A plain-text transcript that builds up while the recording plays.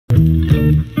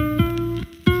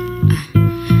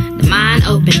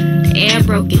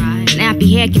broken. Nappy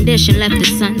hair condition left the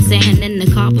sun sand in the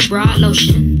car with broad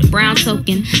lotion. The brown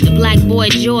token, the black boy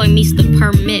joy meets the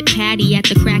permit patty at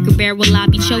the Cracker Barrel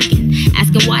lobby choking.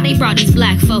 Asking why they brought these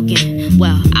black folk in.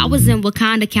 Well, I was in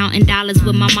Wakanda counting dollars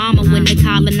with my mama when the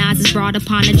colonizers brought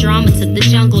upon the drama to the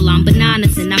jungle. I'm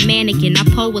bananas and I'm mannequin. I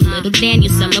pull with little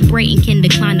Daniel celebrating kin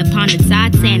decline upon the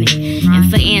Titanic. And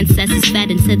for ancestors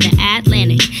fed into the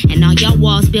Atlantic. And all y'all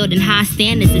walls building high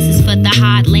standards. This is for the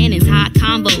hot landings, hot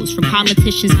combos from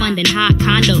politicians funding hot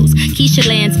condos. Keisha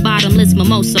Land's bottomless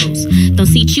mimosos. Don't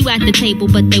seat you at the table,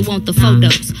 but they want the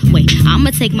photos. Wait,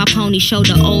 I'ma take my pony show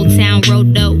to Old Town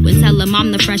Road though, and tell them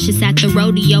I'm the freshest at the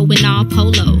rodeo in all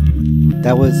polo.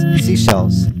 That was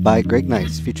Seashells by Greg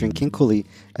Nice featuring King Cooley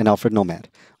and Alfred Nomad.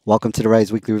 Welcome to the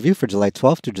Rise Weekly Review for July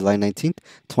 12th to July 19th,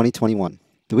 2021.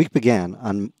 The week began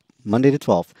on Monday the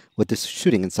 12th with the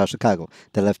shooting in South Chicago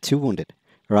that left 2 wounded.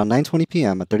 Around 9:20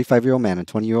 p.m., a 35-year-old man and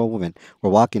 20-year-old woman were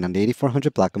walking on the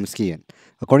 8400 block of Muskegon.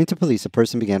 According to police, a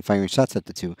person began firing shots at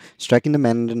the two, striking the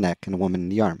man in the neck and a woman in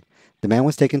the arm. The man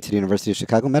was taken to the University of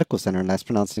Chicago Medical Center and last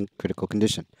pronounced in critical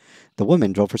condition. The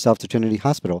woman drove herself to Trinity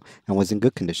Hospital and was in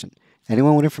good condition.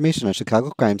 Anyone with information on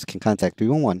Chicago crimes can contact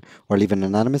 311 or leave an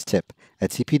anonymous tip at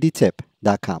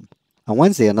cpdtip.com. On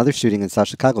Wednesday, another shooting in South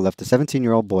Chicago left a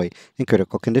 17-year-old boy in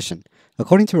critical condition.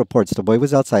 According to reports, the boy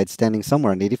was outside standing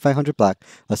somewhere on the 8500 block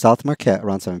of South Marquette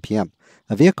around 7 p.m.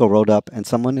 A vehicle rolled up and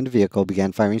someone in the vehicle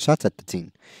began firing shots at the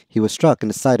teen. He was struck in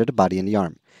the side of the body and the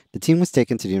arm. The teen was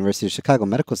taken to the University of Chicago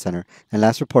Medical Center and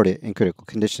last reported in critical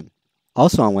condition.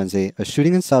 Also on Wednesday, a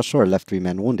shooting in South Shore left 3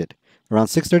 men wounded. Around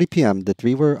 6:30 p.m., the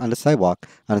 3 were on the sidewalk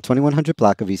on the 2100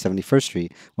 block of East 71st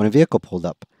Street when a vehicle pulled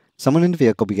up. Someone in the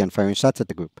vehicle began firing shots at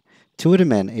the group. 2 of the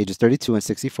men, ages 32 and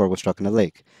 64, were struck in the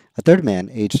leg. A third man,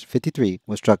 aged 53,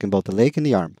 was struck in both the leg and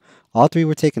the arm. All 3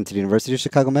 were taken to the University of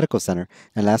Chicago Medical Center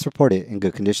and last reported in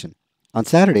good condition. On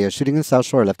Saturday, a shooting in South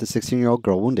Shore left a 16-year-old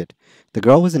girl wounded. The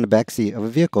girl was in the back seat of a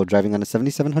vehicle driving on the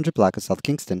 7700 block of South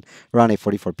Kingston around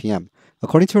 8:44 p.m.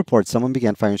 According to reports, someone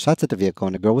began firing shots at the vehicle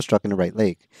and the girl was struck in the right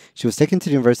leg. She was taken to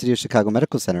the University of Chicago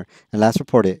Medical Center and last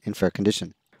reported in fair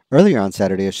condition. Earlier on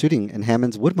Saturday, a shooting in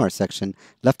Hammond's Woodmar section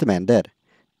left a man dead.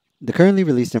 The currently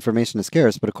released information is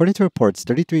scarce, but according to reports,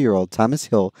 33-year-old Thomas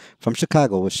Hill from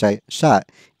Chicago was shot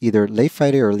either late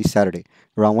Friday or early Saturday.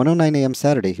 Around 1:09 a.m.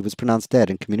 Saturday, he was pronounced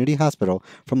dead in community hospital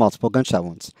from multiple gunshot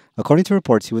wounds. According to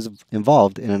reports, he was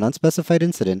involved in an unspecified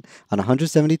incident on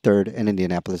 173rd and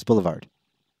Indianapolis Boulevard.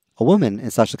 A woman in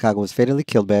South Chicago was fatally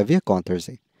killed by a vehicle on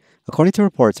Thursday. According to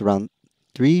reports, around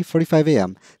 3:45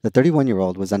 a.m., the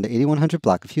 31-year-old was on the 8100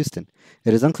 block of Houston.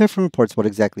 It is unclear from reports what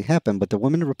exactly happened, but the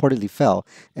woman reportedly fell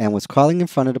and was crawling in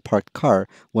front of the parked car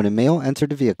when a male entered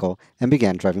the vehicle and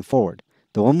began driving forward.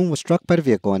 The woman was struck by the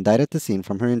vehicle and died at the scene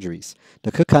from her injuries.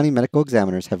 The Cook County medical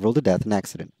examiners have ruled the death an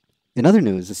accident. In other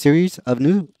news, a series of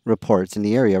new reports in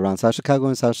the area around South Chicago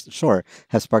and South Shore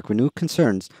have sparked renewed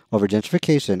concerns over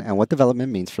gentrification and what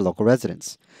development means for local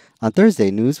residents. On Thursday,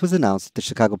 news was announced that the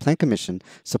Chicago Plan Commission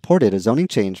supported a zoning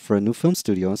change for a new film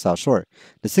studio in South Shore.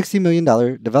 The $60 million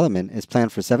development is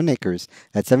planned for 7 acres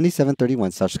at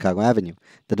 7731 South Chicago Avenue.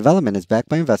 The development is backed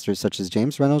by investors such as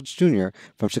James Reynolds Jr.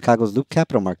 from Chicago's Loop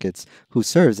Capital Markets, who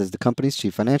serves as the company's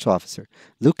chief financial officer.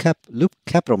 Loop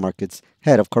Capital Markets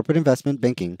head of corporate investment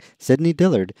banking, Sidney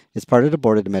Dillard, is part of the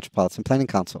board of the Metropolitan Planning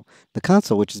Council. The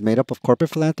council, which is made up of corporate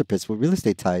philanthropists with real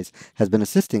estate ties, has been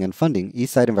assisting and funding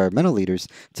Eastside environmental leaders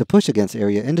to push against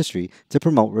area industry to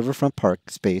promote riverfront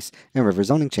park space and river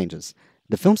zoning changes.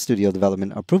 The film studio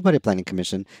development approved by the Planning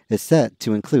Commission is set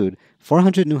to include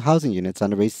 400 new housing units on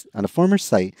the former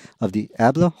site of the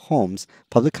Abla Homes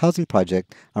public housing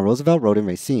project on Roosevelt Road in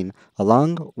Racine,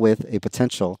 along with a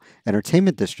potential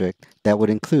entertainment district that would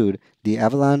include the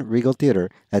Avalon Regal Theater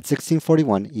at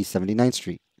 1641 East 79th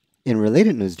Street. In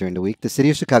related news during the week, the City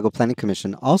of Chicago Planning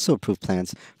Commission also approved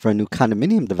plans for a new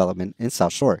condominium development in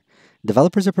South Shore.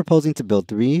 Developers are proposing to build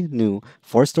 3 new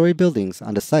 4-story buildings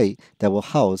on the site that will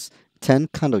house 10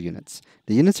 condo units.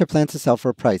 The units are planned to sell for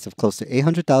a price of close to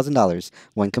 $800,000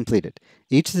 when completed.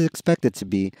 Each is expected to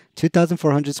be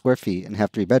 2,400 square feet and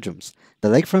have 3 bedrooms. The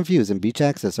lakefront views and beach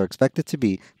access are expected to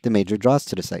be the major draws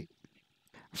to the site.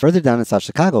 Further down in South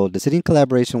Chicago, the city, in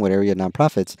collaboration with area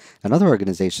nonprofits and other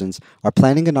organizations, are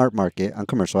planning an art market on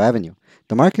Commercial Avenue.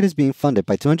 The market is being funded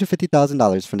by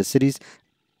 $250,000 from the city's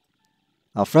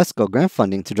Alfresco grant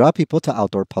funding to draw people to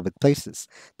outdoor public places.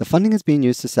 The funding is being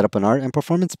used to set up an art and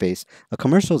performance space, a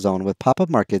commercial zone with pop-up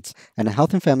markets, and a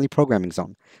health and family programming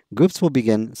zone. Groups will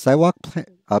begin sidewalk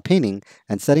painting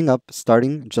and setting up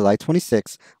starting July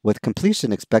 26, with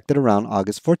completion expected around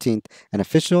August 14th and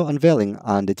official unveiling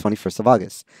on the 21st of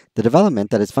August. The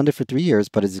development, that is funded for 3 years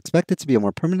but is expected to be a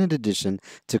more permanent addition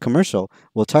to commercial,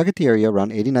 will target the area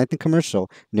around 89th and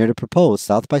Commercial near the proposed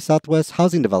South by Southwest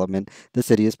housing development the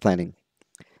city is planning.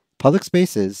 Public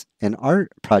spaces and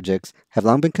art projects have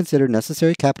long been considered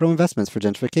necessary capital investments for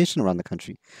gentrification around the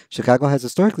country. Chicago has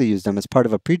historically used them as part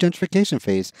of a pre-gentrification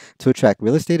phase to attract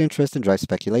real estate interest and drive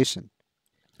speculation.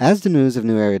 As the news of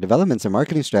new area developments and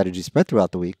marketing strategies spread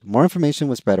throughout the week, more information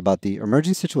was spread about the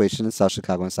emerging situation in South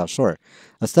Chicago and South Shore.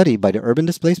 A study by the Urban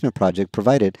Displacement Project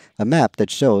provided a map that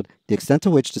showed the extent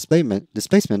to which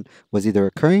displacement was either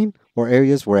occurring or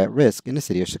areas were at risk in the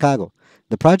city of Chicago.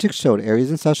 The project showed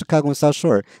areas in South Chicago and South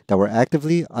Shore that were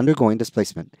actively undergoing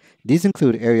displacement. These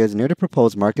include areas near the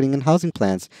proposed marketing and housing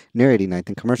plants near 89th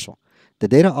and Commercial. The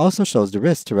data also shows the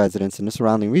risk to residents in the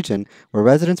surrounding region where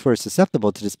residents were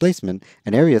susceptible to displacement,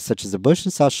 and areas such as the Bush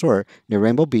and South Shore near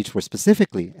Rainbow Beach were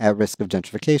specifically at risk of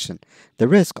gentrification. The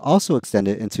risk also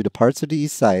extended into the parts of the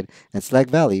East Side and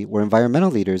Slag Valley where environmental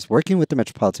leaders working with the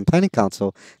Metropolitan Planning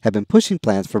Council have been pushing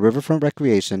plans for riverfront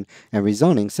recreation and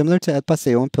rezoning similar to El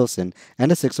Paseo in Pilsen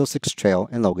and the 606 Trail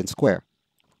in Logan Square.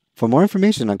 For more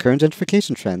information on current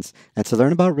gentrification trends and to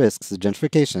learn about risks of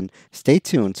gentrification, stay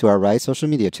tuned to our Rise social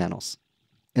media channels.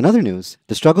 In other news,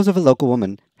 the struggles of a local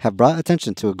woman have brought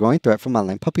attention to a growing threat from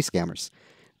online puppy scammers.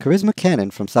 Charisma Cannon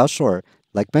from South Shore,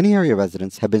 like many area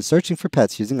residents, have been searching for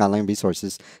pets using online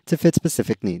resources to fit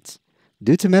specific needs.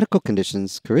 Due to medical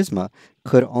conditions, Charisma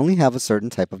could only have a certain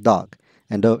type of dog,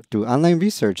 and through online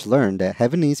research learned that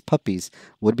Havanese puppies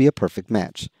would be a perfect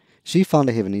match. She found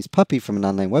a Havanese puppy from an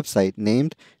online website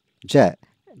named Jet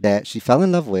that she fell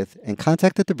in love with and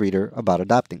contacted the breeder about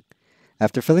adopting.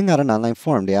 After filling out an online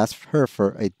form, they asked her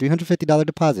for a $350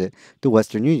 deposit to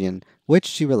Western Union, which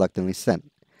she reluctantly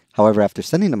sent. However, after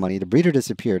sending the money, the breeder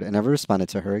disappeared and never responded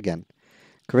to her again.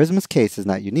 Charisma's case is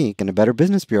not unique, and the Better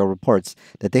Business Bureau reports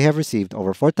that they have received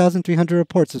over 4,300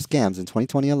 reports of scams in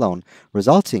 2020 alone,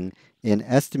 resulting in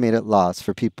estimated loss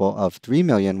for people of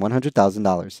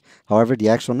 $3,100,000. However, the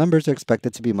actual numbers are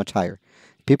expected to be much higher.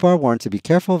 People are warned to be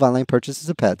careful of online purchases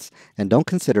of pets and don't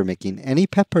consider making any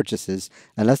pet purchases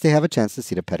unless they have a chance to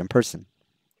see the pet in person.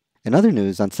 In other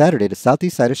news, on Saturday, the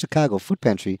Southeast Side of Chicago Food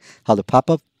Pantry held a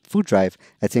pop-up food drive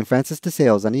at St. Francis de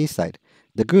Sales on the East Side.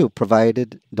 The group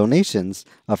provided donations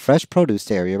of fresh produce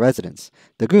to area residents.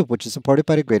 The group, which is supported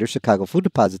by the Greater Chicago Food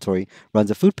Depository, runs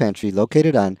a food pantry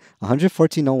located on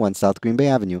 11401 South Green Bay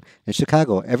Avenue in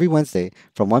Chicago every Wednesday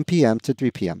from 1 p.m. to 3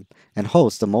 p.m. and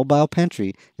hosts a mobile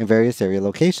pantry in various area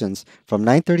locations from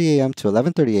 9:30 a.m. to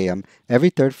 11:30 a.m.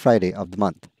 every third Friday of the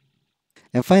month.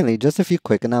 And finally, just a few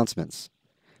quick announcements.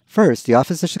 First, the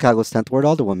Office of Chicago's 10th Ward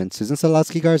Alderwoman, Susan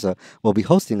Solowski Garza, will be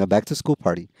hosting a back-to-school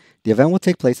party. The event will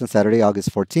take place on Saturday, August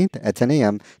 14th at 10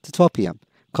 a.m. to 12 p.m.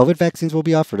 COVID vaccines will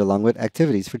be offered along with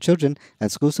activities for children,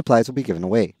 and school supplies will be given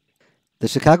away. The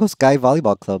Chicago Sky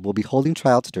Volleyball Club will be holding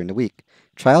tryouts during the week.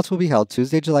 Tryouts will be held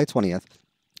Tuesday, July 20th,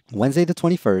 Wednesday the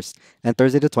 21st, and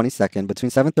Thursday the 22nd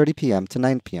between 7:30 p.m. to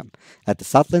 9 p.m. at the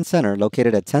Southland Center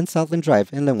located at 10 Southland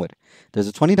Drive in Linwood. There's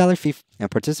a $20 fee,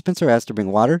 and participants are asked to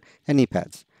bring water and knee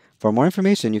pads. For more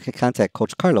information, you can contact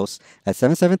Coach Carlos at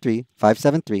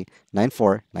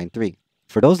 773-573-9493.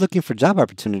 For those looking for job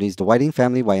opportunities, the Whiting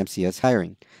Family YMCA is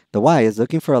hiring. The Y is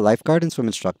looking for a lifeguard and swim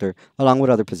instructor, along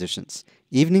with other positions.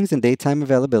 Evenings and daytime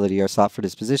availability are sought for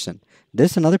this position.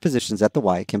 This and other positions at the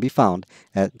Y can be found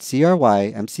at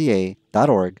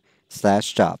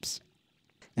crymca.org/jobs.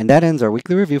 And that ends our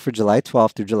weekly review for July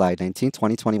 12th through July 19,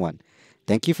 2021.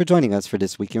 Thank you for joining us for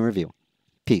this Week in Review.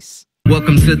 Peace.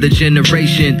 Welcome to the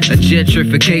generation of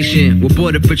gentrification, where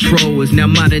border patrol is now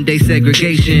modern day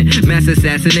segregation. Mass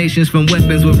assassinations from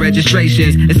weapons with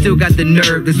registrations, and still got the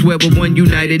nerve to swear we're one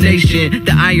united nation.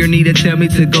 The irony to tell me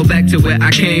to go back to where I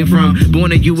came from.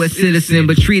 Born a U.S. citizen,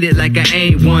 but treated like I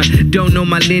ain't one. Don't know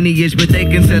my lineage, but they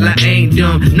can tell I ain't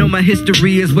dumb. Know my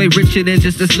history is way richer than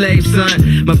just a slave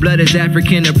son. My blood is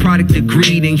African, a product of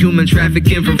greed and human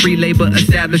trafficking, from free labor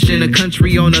establishing a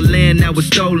country on a land that was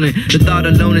stolen. The thought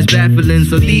alone is baffling.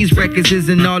 So these records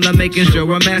isn't all I'm making sure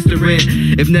I'm mastering.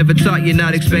 If never taught, you're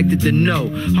not expected to know.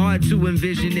 Hard to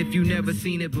envision if you never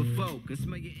seen it before. Can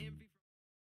smell your